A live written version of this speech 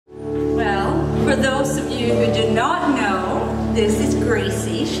you who do not know, this is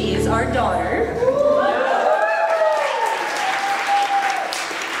Gracie. She is our daughter.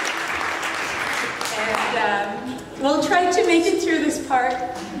 And we'll try to make it through this part.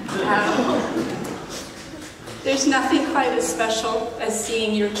 There's nothing quite as special as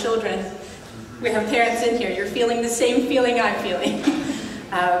seeing your children. We have parents in here. You're feeling the same feeling I'm feeling.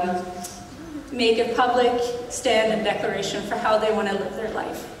 Make a public stand and declaration for how they want to live their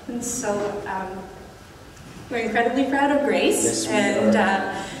life. And so we're incredibly proud of Grace.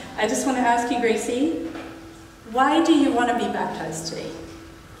 Yes, I just want to ask you, Gracie, why do you want to be baptized today?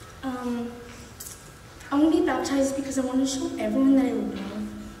 I want to be baptized because I want to show everyone that I love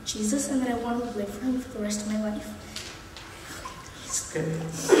Jesus and that I want to live for him for the rest of my life. It's okay.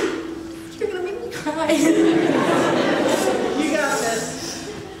 You're going to make me cry. You got this.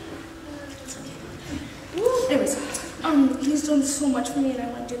 Anyways, he's done so much for me and I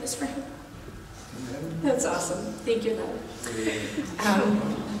want to do this for him. That's awesome. Thank you, love.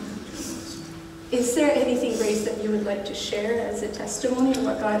 Is there anything, Grace, that you would like to share as a testimony of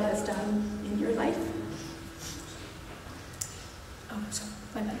what God has done in your life? Oh, sorry,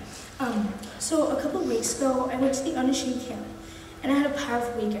 my bad. So a couple of weeks ago, I went to the Unashamed camp and I had a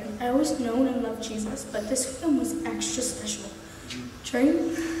powerful weekend. I always known and loved Jesus, but this weekend was extra special.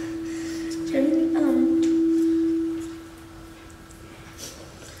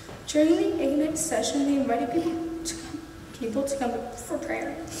 During the Ignite session, they invited people to come for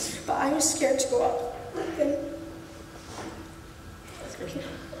prayer, but I was scared to go up. Okay. It's okay.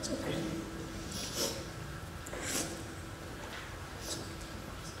 It's okay.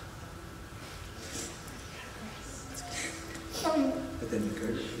 But then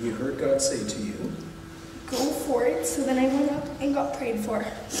you heard God say to you, go for it. So then I went up and got prayed for.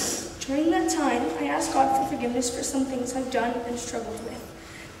 During that time, I asked God for forgiveness for some things I've done and struggled with.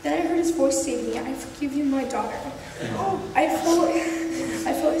 Then I heard his voice say to me, I forgive you, my daughter. I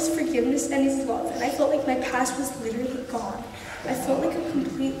felt his forgiveness and his love, and I felt like my past was literally gone. I felt like a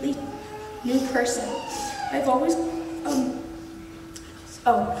completely new person. I've always,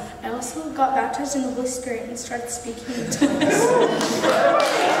 I also got baptized in the Holy Spirit and started speaking in tongues.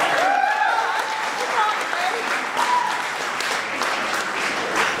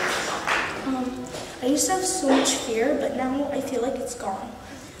 I used to have so much fear, but now I feel like it's gone.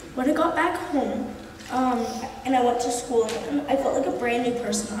 When I got back home, and I went to school again, I felt like a brand new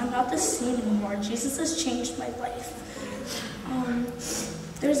person. I'm not the same anymore. Jesus has changed my life.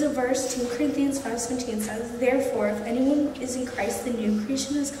 There's a verse, 2 Corinthians 5:17 says, therefore, if anyone is in Christ, the new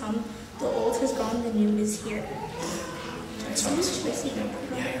creation has come, the old has gone, the new is here.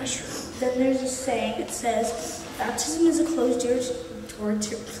 yeah, sure. Then there's a saying, it says, baptism is a closed door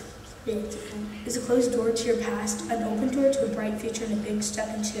to your past, an open door to a bright future, and a big step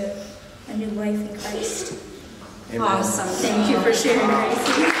into a new life in Christ. Amen. Awesome. Thank you for sharing,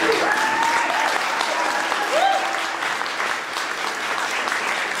 Gracie.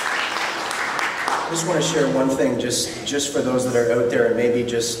 I just want to share one thing just for those that are out there and maybe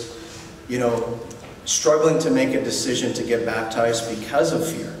just, struggling to make a decision to get baptized because of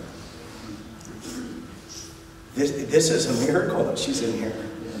fear. This is a miracle that she's in here.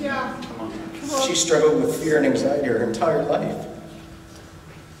 Yeah. She struggled with fear and anxiety her entire life.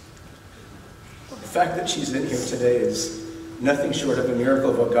 The fact that she's in here today is nothing short of a miracle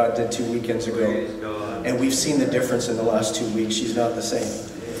of what God did 2 weekends ago. And we've seen the difference in the last 2 weeks. She's not the same.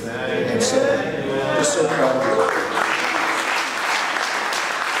 And so, we're so proud of her.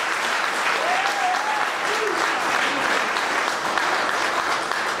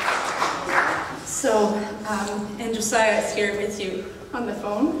 So, and Josiah is here with you on the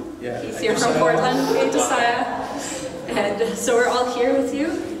phone. Yeah, he's here from Portland. Hey, Josiah. And so we're all here with you.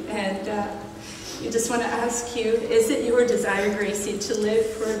 And we just want to ask you, is it your desire, Gracie, to live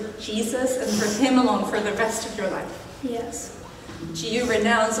for Jesus and for him alone for the rest of your life? Yes. Do you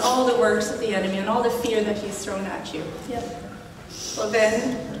renounce all the works of the enemy and all the fear that he's thrown at you? Yep. Well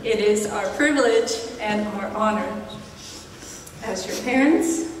then, it is our privilege and our honor as your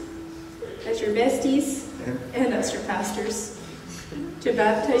parents, as your besties, and as your pastors, to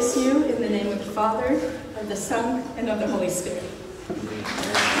baptize you in the name of the Father, of the Son, and of the Holy Spirit.